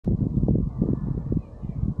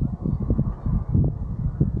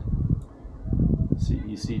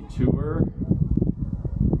EC Tour,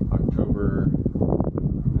 October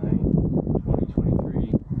 9th,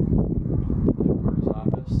 2023, headquarters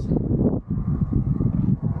office.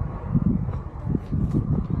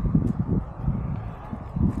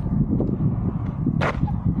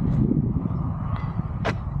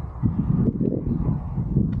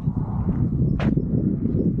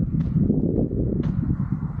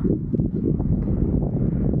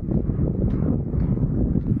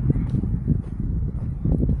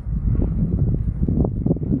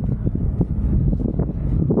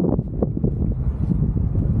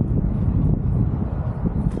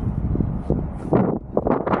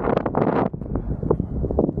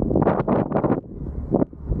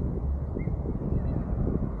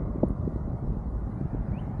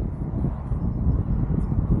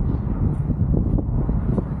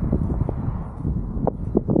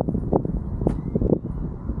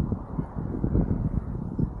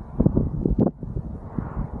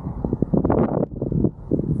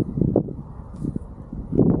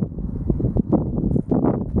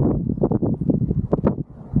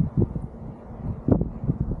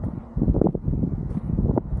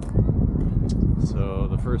 So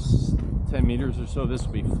the first 10 meters or so, this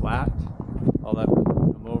will be flat. I'll have to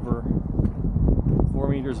come over 4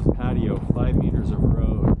 meters of patio, 5 meters of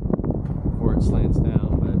road before it slants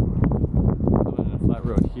down. But coming in a flat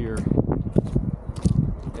road here,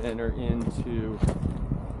 enter into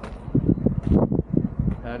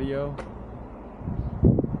patio.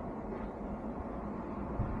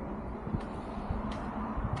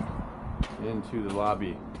 Into the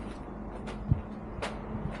lobby.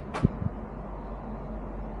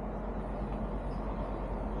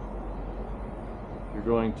 If you're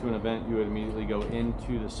going to an event, you would immediately go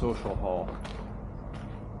into the social hall.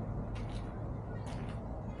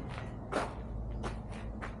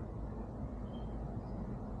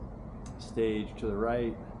 Stage to the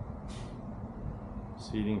right,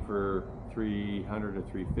 seating for 300 to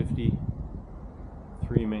 350.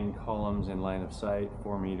 3 main columns in line of sight,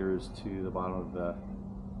 4 meters to the bottom of the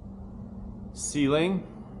ceiling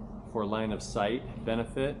for line of sight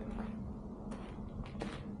benefit,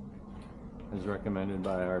 as recommended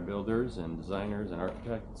by our builders and designers and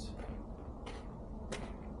architects.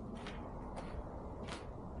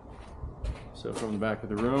 So from the back of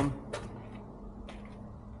the room,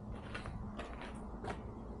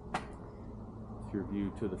 with your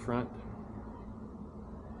view to the front,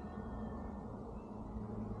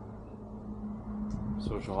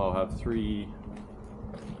 social hall have 3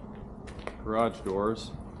 garage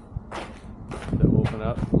doors that will open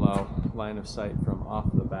up, allow line of sight from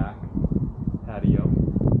off the back patio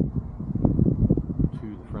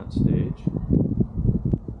to the front stage.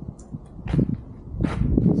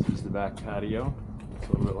 This is the back patio. It's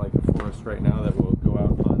a little bit like a forest right now that will go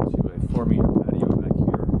out onto a 4-meter patio back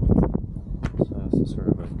here. So this is sort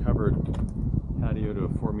of a covered patio to a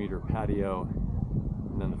 4-meter patio,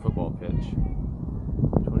 and then the football pitch.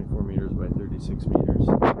 24 meters by 36 meters.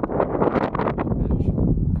 Pitch.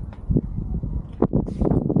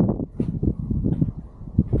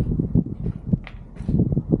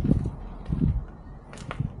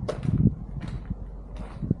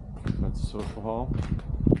 That's the social hall.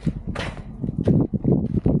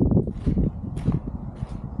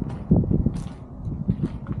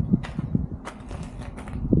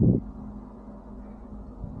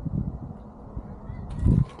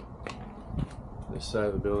 This side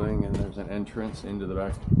of the building, and there's an entrance into the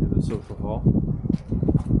back of the social hall.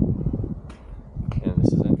 And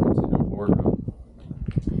this is entrance into a boardroom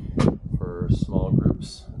for small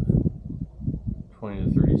groups, 20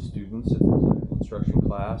 to 30 students if there's an instruction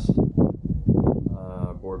class.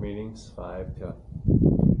 Board meetings, 5 to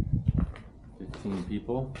 15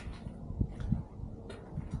 people.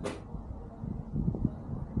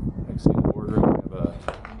 Next in the boardroom, we have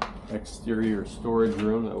an exterior storage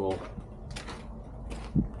room that will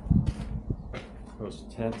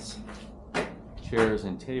host tents, chairs,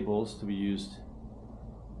 and tables to be used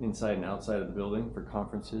inside and outside of the building for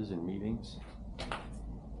conferences and meetings.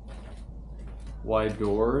 Wide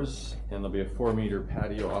doors, and there'll be a 4-meter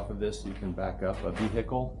patio off of this, so you can back up a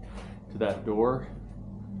vehicle to that door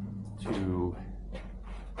to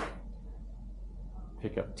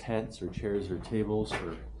pick up tents or chairs or tables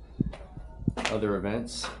for other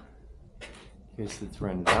events in case it's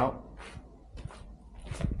rented out.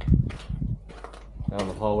 Down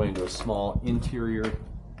the hallway into a small interior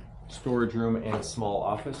storage room and a small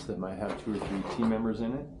office that might have 2 or 3 team members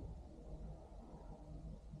in it.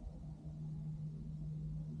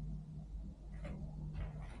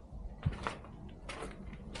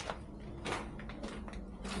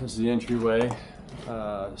 This is the entryway,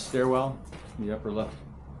 stairwell in the upper left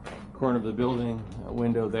corner of the building, a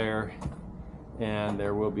window there, and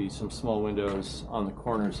there will be some small windows on the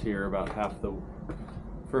corners here. About half the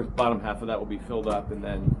bottom half of that will be filled up, and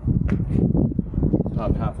then the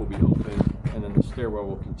top half will be open, and then the stairwell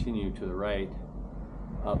will continue to the right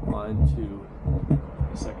up onto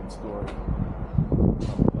the second story.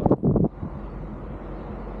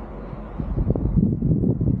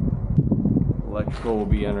 Electrical will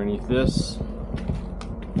be underneath this.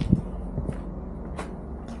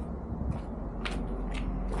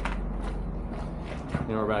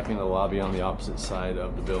 And we're back in the lobby on the opposite side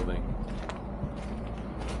of the building.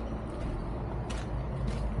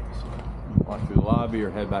 So walk through the lobby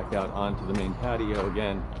or head back out onto the main patio,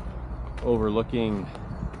 again overlooking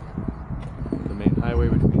the main highway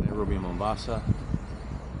between Nairobi and Mombasa.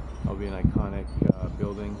 That'll be an iconic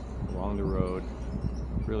building along the road,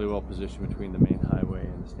 really well positioned between the main highway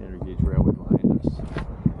and the standard gauge railway behind us.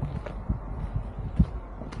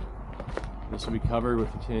 This will be covered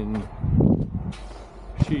with a tin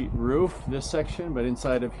sheet roof, this section, but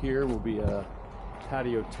inside of here will be a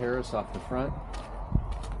patio terrace off the front.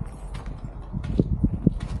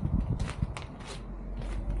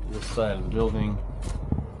 This side of the building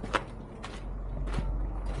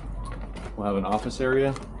will have an office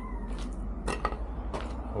area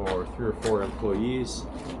for 3 or 4 employees,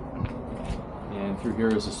 and through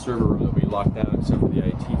here is a server room that will be locked down except for the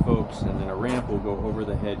IT folks, and then a ramp will go over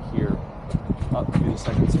the head here up to the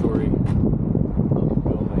second story of the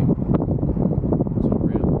building. So the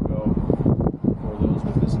ramp will go for those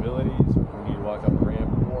with disabilities who need to walk up the ramp,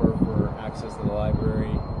 or for access to the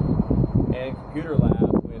library and computer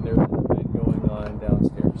lab when there's an event going on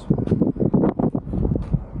downstairs.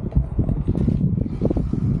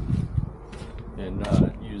 And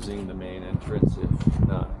using the main entrance if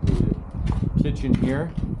not needed. Kitchen here.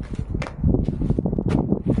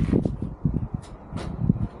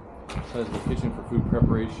 This has the kitchen for food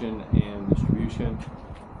preparation and distribution.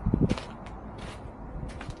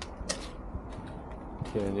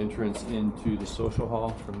 Okay, an entrance into the social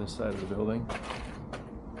hall from this side of the building.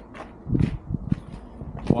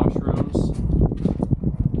 Washrooms.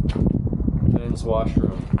 Men's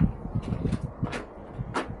washroom.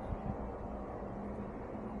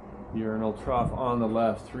 Urinal trough on the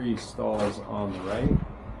left, 3 stalls on the right,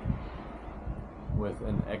 with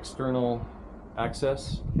an external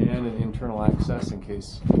access and an internal access in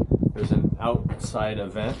case there's an outside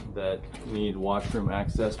event that need washroom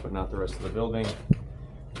access but not the rest of the building.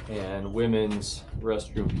 And women's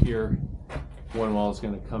restroom here. One wall is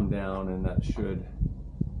going to come down, and that should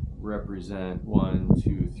represent 1,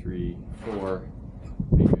 2, 3, 4,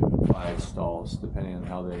 maybe even 5 stalls, depending on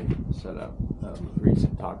how they set up.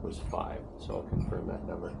 Recent talk was 5, so I'll confirm that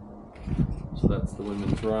number. So that's the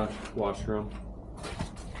women's washroom.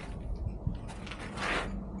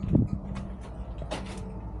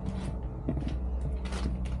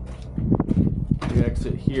 We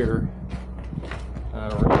exit here.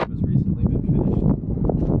 Ramp has recently been finished.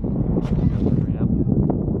 There's the ramp.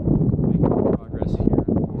 Making progress here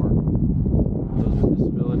for those with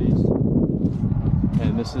disabilities.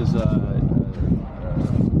 And this is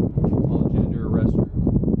all-gender restroom,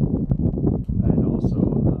 and also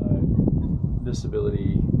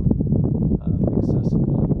disability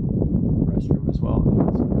accessible restroom as well.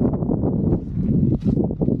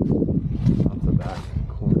 Off the back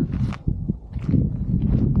corner.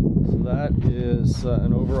 So that is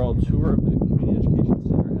an overall tour of the Community Education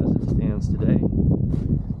Center as it stands today.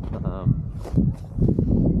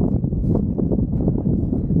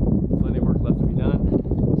 Plenty of work left to be done.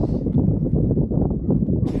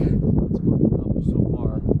 Lots of work accomplished so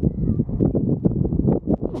far. It's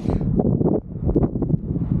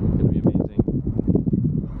going to be amazing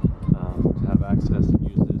to have access and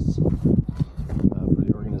use this for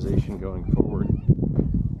the organization going forward.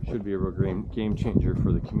 Should be a real game changer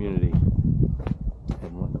for the community,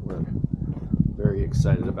 and one that we're very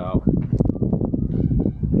excited about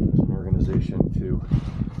as an organization to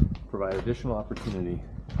provide additional opportunity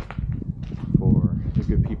for the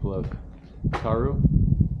good people of Taru,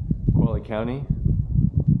 Kwale County,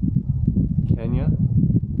 Kenya,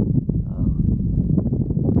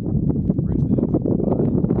 bridge the digital divide,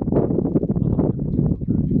 unlock the potential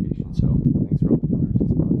through education. So thanks for all the donors and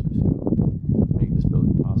sponsors who make this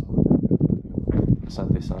building possible.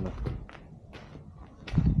 Asante Sana.